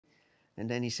And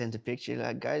then he sent a picture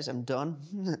like, guys, I'm done.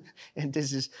 And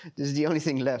this is the only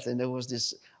thing left. And there was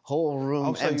this whole room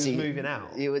Oh, so he was empty. moving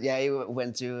out? He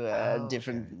went to a Oh,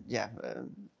 different okay.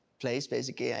 place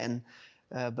basically. And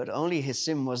but only his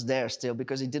sim was there still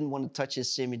because he didn't want to touch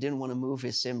his sim. He didn't want to move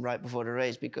his sim right before the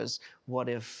race because what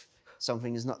if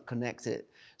something is not connected?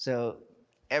 So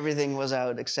everything was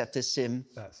out except his sim,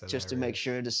 That's just to make hilarious.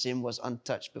 sure the sim was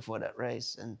untouched before that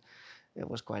race. And it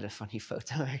was quite a funny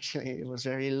photo, actually. It was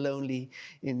very lonely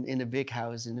in a big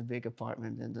house, in a big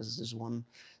apartment, and there's this one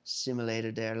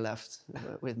simulator there left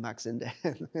with Max in there.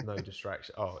 No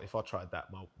distraction. Oh, if I tried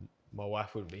that, my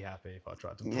wife wouldn't be happy if I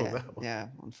tried to pull Yeah, that one. yeah.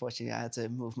 Unfortunately, I had to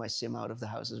move my sim out of the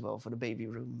house as well for the baby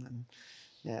room, and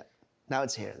yeah. Now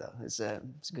it's here though. It's a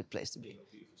good place to be.